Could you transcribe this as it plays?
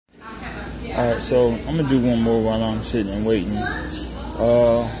Alright, so I'm gonna do one more while I'm sitting and waiting.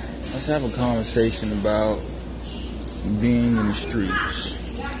 Let's have a conversation about being in the streets.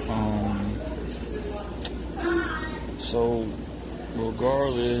 So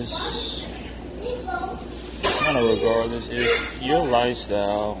regardless, if your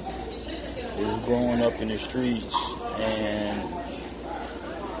lifestyle is growing up in the streets and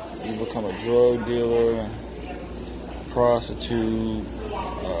you become a drug dealer, prostitute,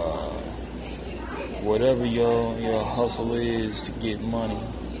 whatever your hustle is to get money,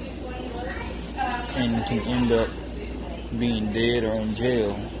 and you can end up being dead or in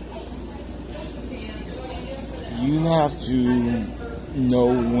jail, you have to know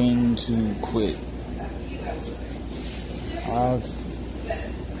when to quit.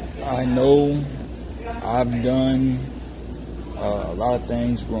 I know I've done a lot of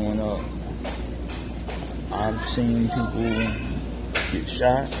things growing up. I've seen people get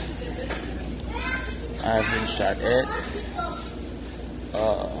shot. I've been shot at.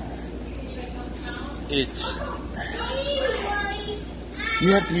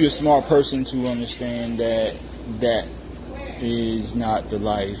 You have to be a smart person to understand that is not the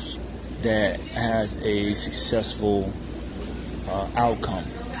life that has a successful outcome,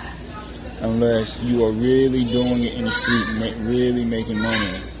 unless you are really doing it in the street, really making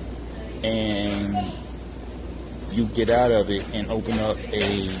money, and you get out of it and open up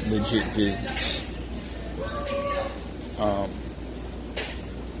a legit business.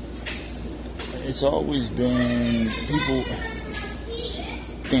 It's always been, people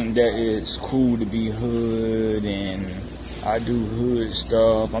think that it's cool to be hood, and I do hood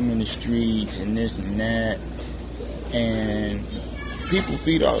stuff, I'm in the streets and this and that, and people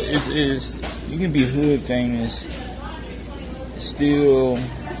feed off. You can be hood famous, still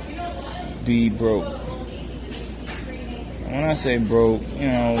be broke. When I say broke,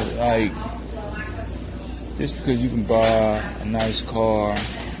 like, just because you can buy a nice car,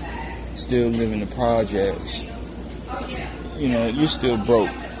 still live in the projects, you're still broke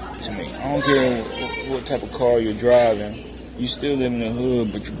to me. I don't care what type of car you're driving, you still live in the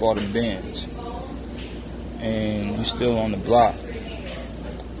hood, but you bought a Benz, and you're still on the block.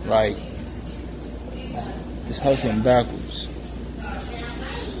 Like, it's hustling backwards.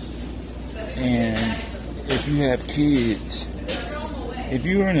 And if you have kids, if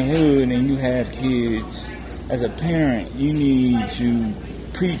you're in the hood and you have kids, as a parent, you need to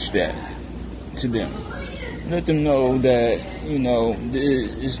preach that to them. Let them know that,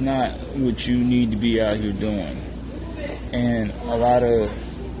 it's not what you need to be out here doing. And a lot of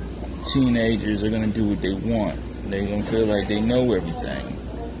teenagers are going to do what they want. They're going to feel like they know everything.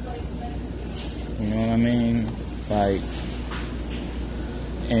 You know what I mean? Like,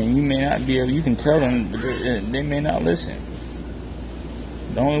 and you may not be able, you can tell them, but they may not listen.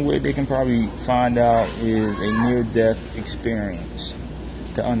 The only way they can probably find out is a near-death experience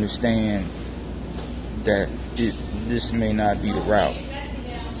to understand that this may not be the route.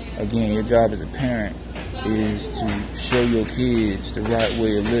 Again, your job as a parent is to show your kids the right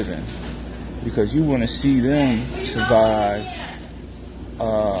way of living, because you want to see them survive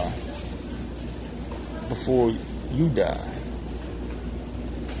before you die.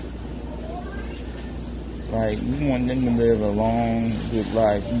 Like, you want them to live a long, good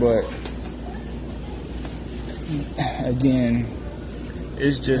life, but again,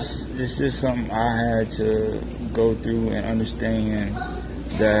 it's just something I had to go through and understand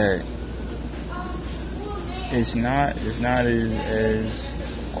that it's not as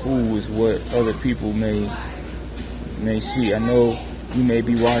cool as what other people may see. I know you may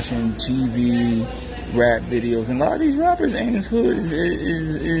be watching TV, rap videos, and a lot of these rappers ain't as hood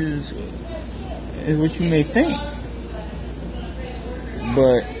is what you may think.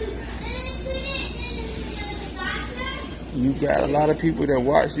 But you got a lot of people that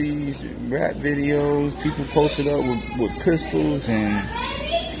watch these rap videos, people posted up with pistols and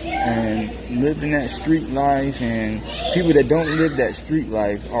living that street life, and people that don't live that street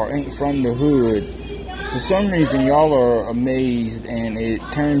life or ain't from the hood. For some reason, y'all are amazed, and it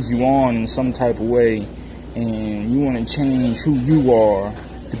turns you on in some type of way, and you want to change who you are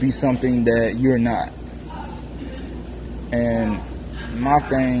to be something that you're not. And my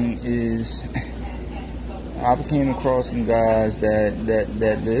thing is, I came across some guys that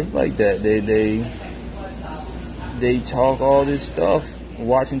live like that. They talk all this stuff,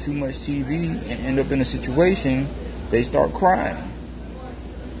 watching too much TV, and end up in a situation they start crying.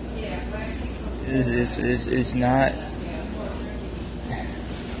 It's not.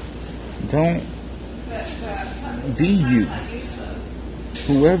 Don't be you.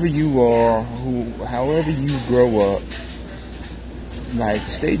 Whoever you are, however you grow up, Like,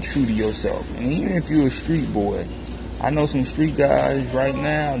 stay true to yourself. And even if you're a street boy, I know some street guys right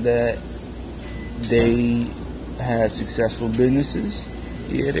now that they have successful businesses.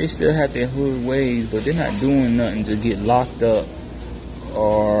 Yeah, they still have their hood ways, but they're not doing nothing to get locked up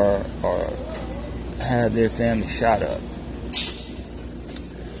or have their family shot up.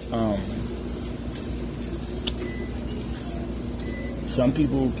 Some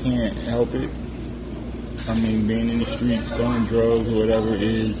people can't help it. I mean, being in the street, selling drugs or whatever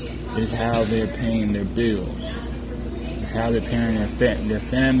is how they're paying their bills. It's how they're paying their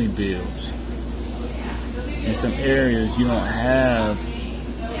family bills. In some areas, you don't have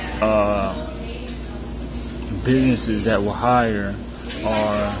businesses that will hire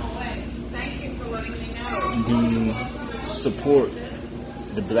or do support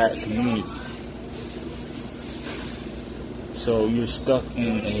the black community. So you're stuck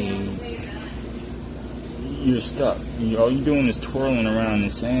you're stuck. All you're doing is twirling around the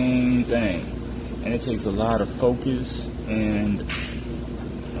same thing. And it takes a lot of focus and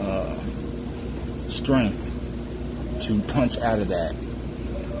strength to punch out of that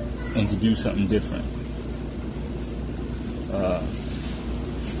and to do something different.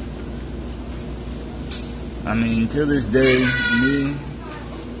 I mean, till this day, me,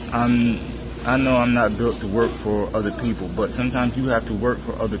 I know I'm not built to work for other people, but sometimes you have to work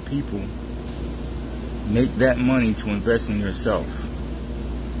for other people. Make that money to invest in yourself.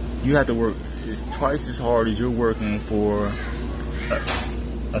 You have to work twice as hard as you're working for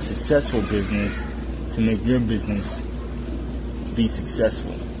a successful business to make your business be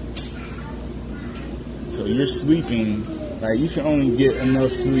successful. So you're sleeping, like, you should only get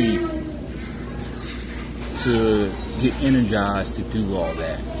enough sleep to get energized to do all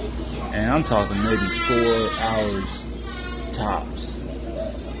that. And I'm talking maybe 4 hours tops.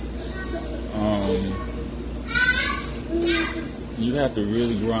 You have to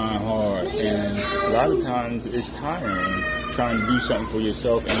really grind hard, and a lot of times it's tiring trying to do something for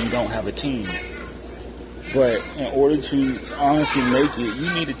yourself and you don't have a team. But in order to honestly make it,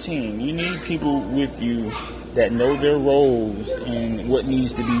 you need a team. You need people with you that know their roles and what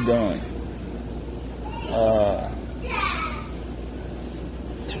needs to be done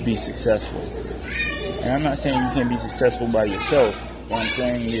to be successful. And I'm not saying you can't be successful by yourself. What I'm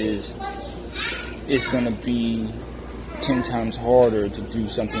saying is it's going to be 10 times harder to do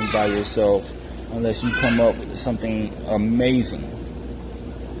something by yourself unless you come up with something amazing.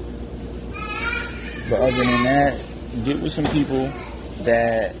 But other than that, get with some people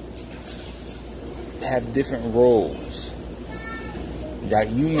that have different roles. Like,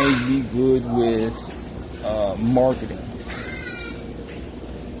 you may be good with marketing,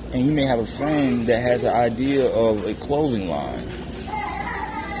 and you may have a friend that has an idea of a clothing line.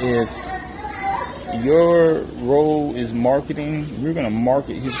 If your role is marketing, you're going to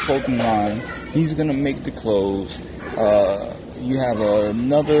market his clothing line. He's going to make the clothes. You have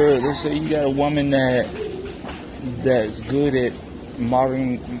let's say you got a woman that's good at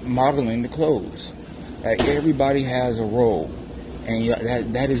modeling the clothes. Like, everybody has a role, and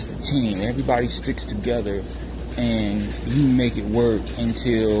that is the team. Everybody sticks together, and you make it work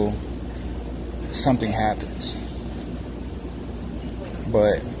until something happens.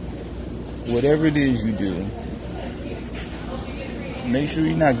 But whatever it is you do, make sure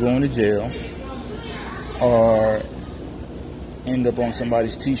you're not going to jail or end up on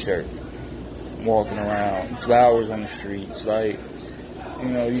somebody's t-shirt walking around, flowers on the streets. Like,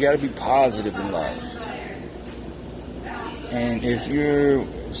 you got to be positive in life. And if you're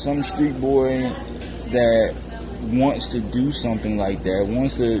some street boy that wants to do something like that,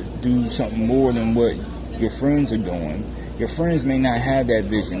 wants to do something more than what your friends are doing, your friends may not have that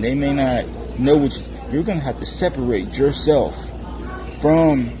vision. They may not know what you're going to have to separate yourself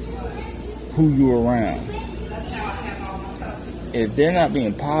from who you're around. If they're not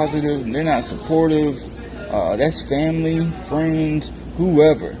being positive, they're not supportive, that's family, friends,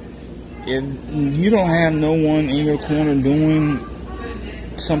 whoever. If you don't have no one in your corner doing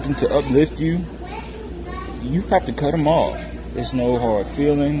something to uplift you, you have to cut them off. There's no hard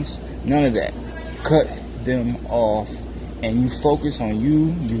feelings, none of that. Cut them off, and you focus on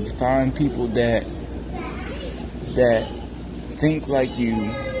you. You find people that think like you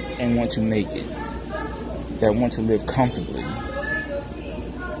and want to make it, that want to live comfortably.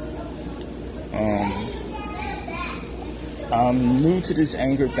 I'm new to this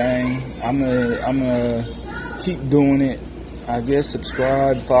Anchor thing. I'm gonna keep doing it. I guess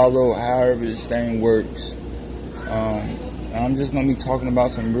subscribe, follow, however this thing works. I'm just gonna be talking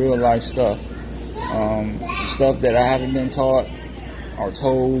about some real life stuff, stuff that I haven't been taught or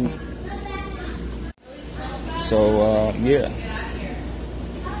told. So yeah,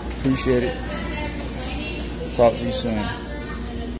 Appreciate it. Talk to you soon.